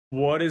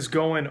What is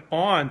going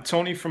on?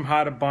 Tony from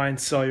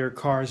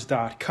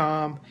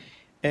howtobuyandsellyourcars.com.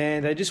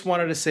 And I just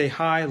wanted to say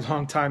hi,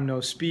 long time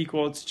no speak.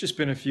 Well, it's just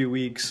been a few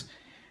weeks.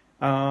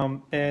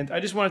 And I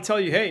just want to tell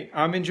you, hey,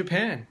 I'm in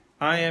Japan.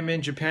 I am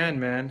in Japan,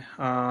 man.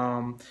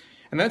 And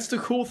that's the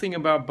cool thing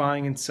about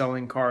buying and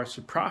selling cars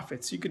for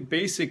profits. You could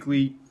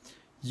basically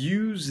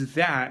use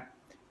that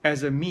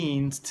as a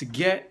means to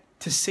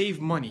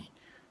save money,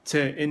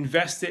 to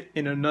invest it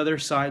in another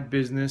side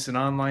business, an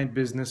online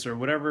business, or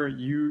whatever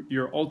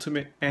your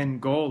ultimate end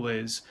goal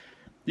is.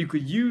 You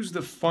could use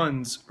the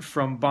funds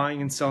from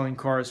buying and selling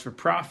cars for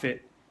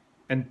profit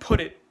and put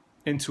it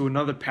into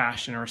another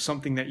passion or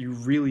something that you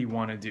really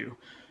want to do.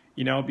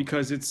 You know,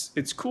 because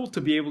it's cool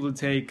to be able to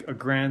take a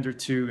grand or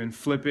two and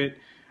flip it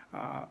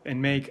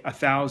and make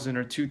 $1,000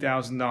 or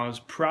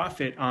 $2,000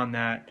 profit on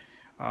that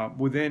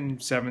within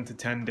 7 to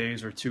 10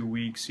 days or 2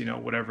 weeks, you know,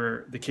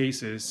 whatever the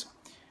case is.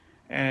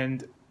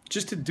 And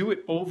just to do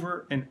it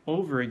over and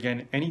over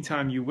again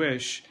anytime you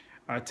wish,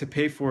 to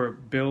pay for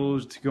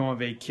bills, to go on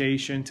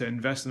vacation, to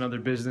invest in other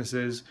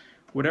businesses,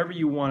 whatever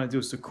you want to do.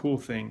 It's the cool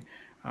thing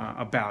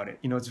about it.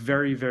 You know, it's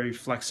very, very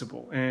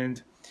flexible.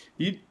 And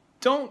you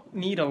don't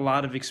need a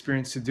lot of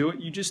experience to do it.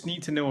 You just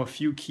need to know a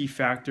few key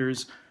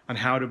factors on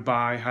how to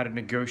buy, how to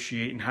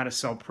negotiate, and how to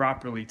sell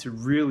properly to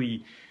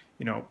really,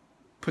 you know,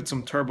 put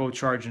some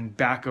turbocharge in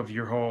back of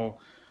your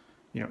whole,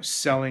 you know,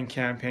 selling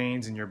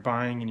campaigns and your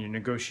buying and your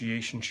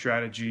negotiation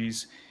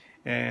strategies.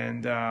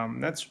 And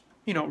that's,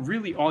 you know,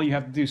 really all you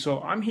have to do.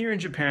 So I'm here in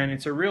Japan.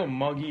 It's a real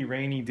muggy,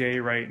 rainy day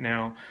right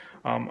now.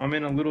 I'm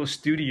in a little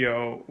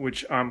studio,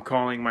 which I'm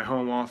calling my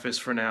home office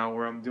for now,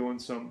 where I'm doing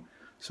some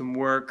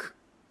work.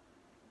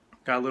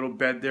 Got a little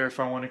bed there if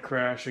I want to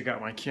crash. I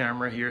got my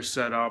camera here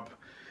set up.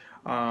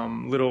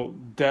 Little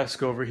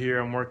desk over here.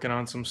 I'm working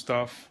on some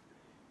stuff.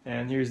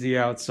 And here's the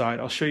outside.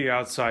 I'll show you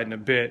outside in a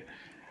bit.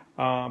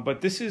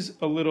 But this is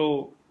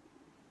a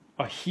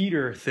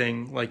heater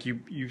thing. Like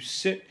you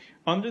sit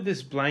under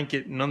this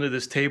blanket and under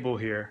this table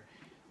here.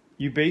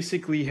 You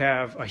basically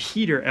have a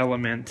heater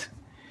element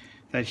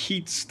that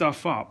heats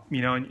stuff up,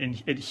 you know,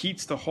 and it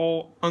heats the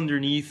whole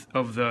underneath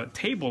of the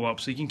table up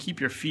so you can keep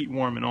your feet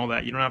warm and all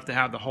that. You don't have to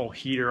have the whole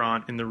heater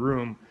on in the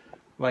room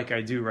like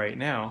I do right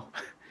now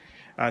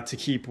to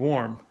keep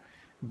warm.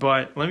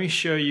 But let me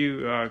show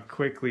you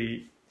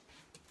quickly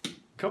a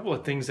couple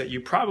of things that you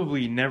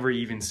probably never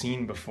even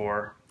seen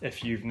before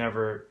if you've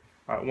never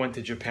went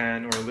to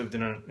Japan or lived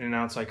in an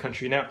outside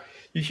country. Now,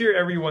 you hear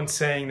everyone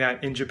saying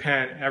that in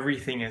Japan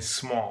everything is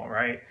small,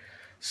 right?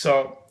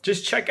 So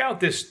just check out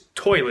this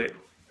toilet,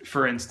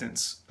 for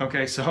instance.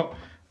 Okay, so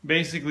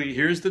basically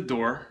here's the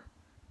door,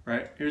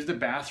 right? Here's the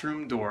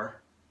bathroom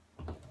door.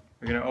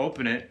 We're gonna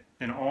open it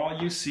and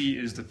all you see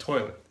is the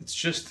toilet. It's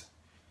just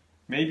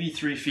maybe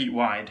 3 feet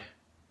wide.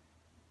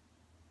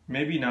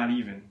 Maybe not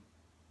even.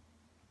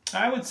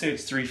 I would say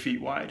it's 3 feet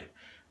wide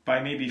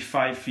by maybe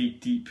 5 feet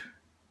deep.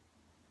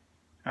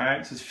 All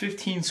right, so it's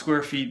 15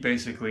 square feet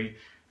basically.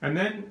 And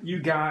then you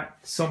got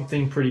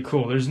something pretty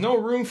cool. There's no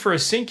room for a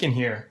sink in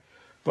here,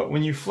 but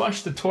when you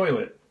flush the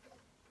toilet,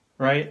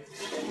 right,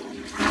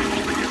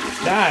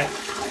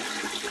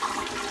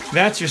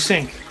 that's your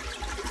sink.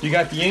 You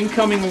got the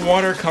incoming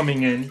water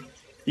coming in.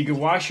 You can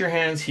wash your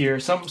hands here.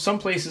 Some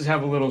places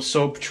have a little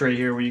soap tray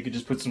here where you could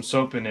just put some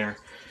soap in there.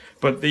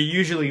 But they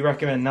usually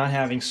recommend not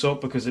having soap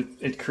because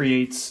it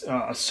creates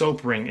a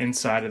soap ring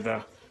inside of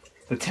the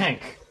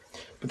tank.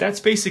 But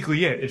that's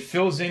basically it. It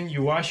fills in,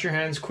 you wash your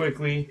hands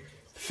quickly,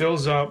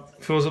 fills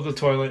up the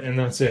toilet, and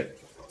that's it.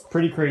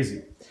 Pretty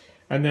crazy.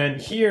 And then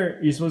here,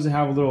 you're supposed to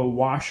have a little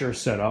washer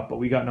set up, but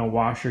we got no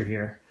washer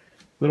here.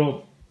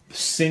 Little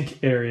sink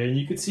area, and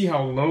you can see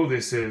how low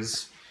this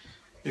is.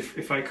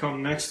 If I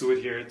come next to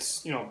it here,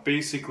 it's, you know,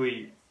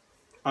 basically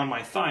on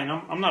my thigh, and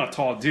I'm not a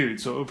tall dude,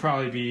 so it would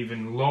probably be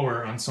even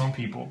lower on some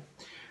people.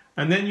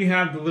 And then you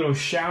have the little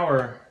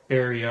shower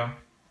area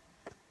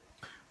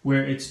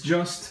where it's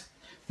just,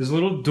 there's a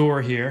little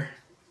door here,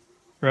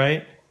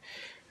 right?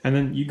 And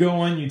then you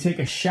go in, you take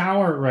a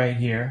shower right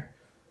here,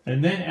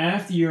 and then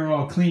after you're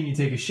all clean, you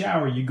take a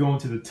shower, you go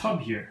into the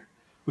tub here,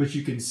 which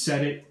you can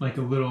set it like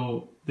a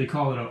little, they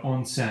call it an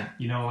onsen,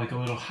 you know, like a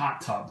little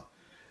hot tub.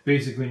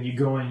 Basically, you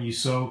go in, you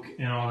soak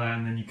and all that,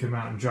 and then you come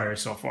out and dry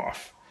yourself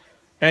off.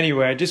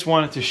 Anyway, I just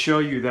wanted to show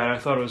you that. I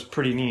thought it was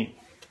pretty neat.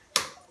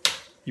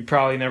 You've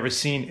probably never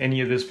seen any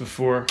of this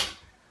before.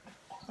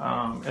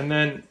 And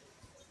then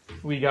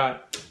we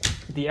got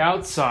the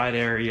outside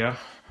area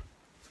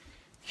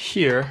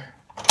here.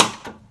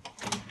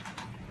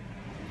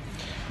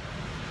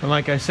 And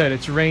like I said,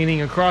 it's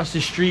raining. Across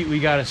the street, we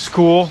got a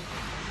school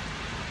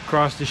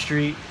across the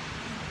street.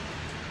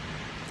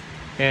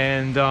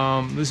 And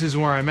this is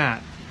where I'm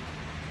at.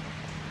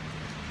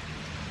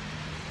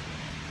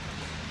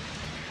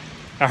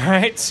 All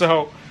right,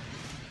 so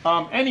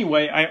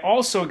anyway, I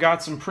also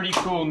got some pretty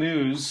cool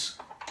news.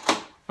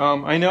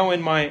 I know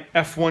in my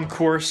F1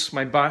 course,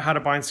 my How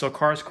to Buy and Sell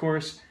Cars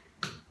course,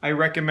 I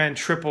recommend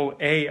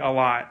AAA a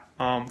lot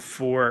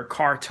for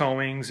car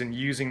towings and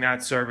using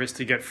that service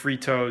to get free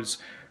tows,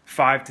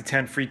 5 to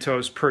 10 free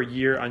tows per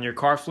year on your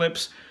car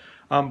flips.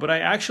 But I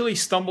actually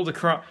stumbled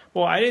across,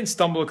 well, I didn't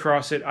stumble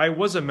across it. I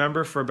was a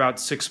member for about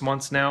 6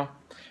 months now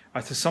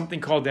to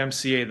something called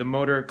MCA, the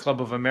Motor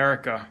Club of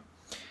America.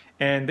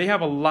 And they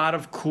have a lot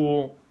of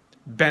cool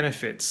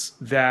benefits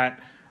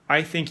that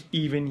I think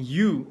even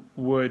you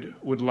would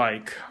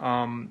like.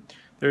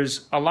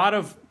 There's a lot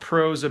of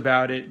pros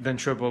about it than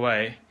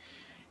AAA.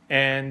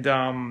 And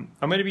I'm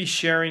going to be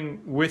sharing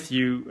with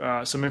you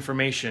some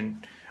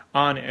information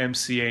on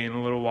MCA in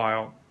a little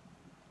while.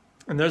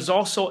 And there's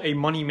also a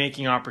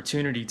money-making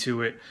opportunity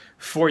to it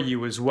for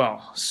you as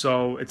well.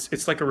 So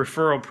it's like a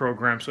referral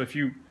program. So if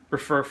you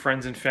refer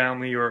friends and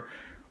family, or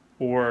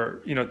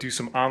do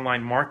some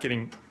online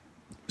marketing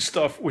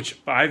stuff, which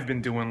I've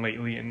been doing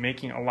lately and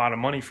making a lot of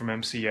money from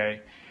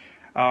MCA,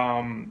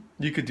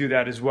 you could do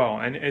that as well.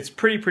 And it's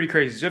pretty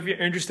crazy. So if you're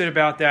interested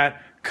about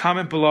that,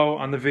 comment below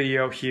on the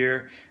video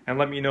here and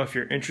let me know if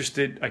you're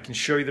interested. I can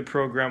show you the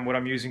program, what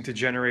I'm using to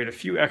generate a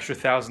few extra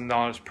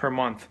 $1,000 per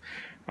month,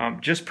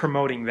 just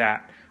promoting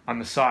that on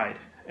the side.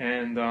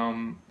 And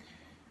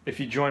if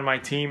you join my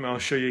team, I'll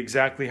show you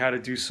exactly how to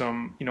do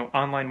some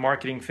online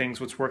marketing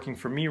things, what's working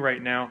for me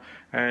right now,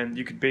 and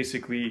you could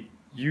basically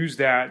use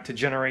that to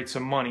generate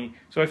some money.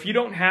 So if you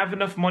don't have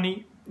enough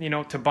money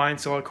to buy and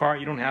sell a car,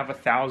 you don't have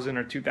 $1,000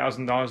 or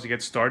 $2,000 to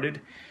get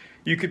started,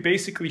 you could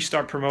basically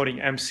start promoting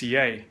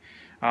MCA,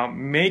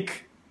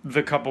 make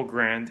the couple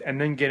grand, and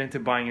then get into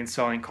buying and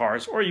selling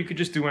cars. Or you could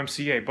just do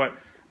MCA, but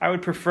I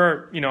would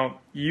prefer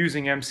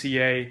using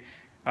MCA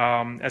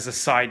as a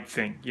side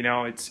thing.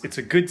 It's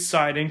a good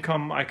side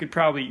income. I could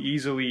probably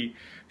easily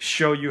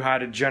show you how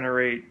to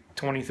generate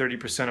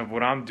 20-30% of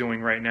what I'm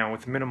doing right now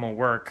with minimal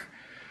work.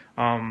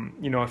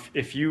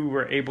 If you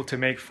were able to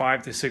make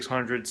 $500 to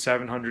 $600,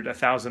 $700,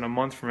 $1,000 a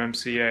month from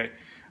MCA,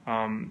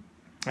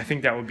 I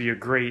think that would be a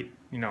great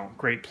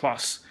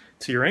plus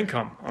to your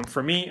income.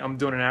 For me, I'm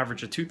doing an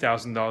average of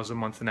 $2,000 a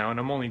month now, and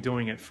I'm only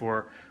doing it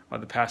for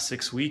the past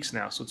 6 weeks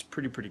now, so it's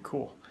pretty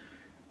cool.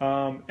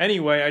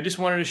 Anyway, I just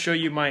wanted to show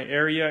you my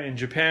area in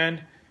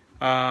Japan.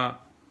 My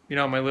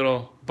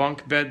little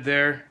bunk bed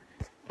there,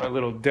 my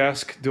little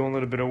desk, doing a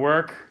little bit of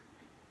work,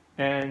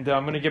 and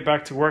I'm gonna get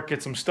back to work,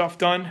 get some stuff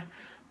done.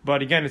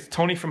 But again, it's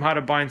Tony from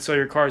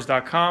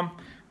howtobuyandSellYourCars.com.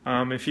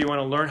 If you want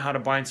to learn how to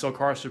buy and sell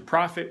cars for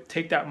profit,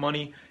 take that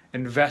money,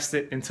 invest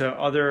it into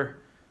other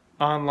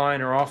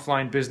online or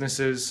offline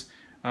businesses.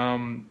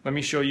 Let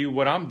me show you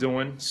what I'm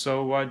doing.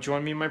 So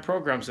join me in my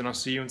programs, and I'll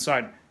see you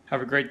inside.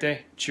 Have a great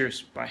day.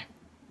 Cheers. Bye.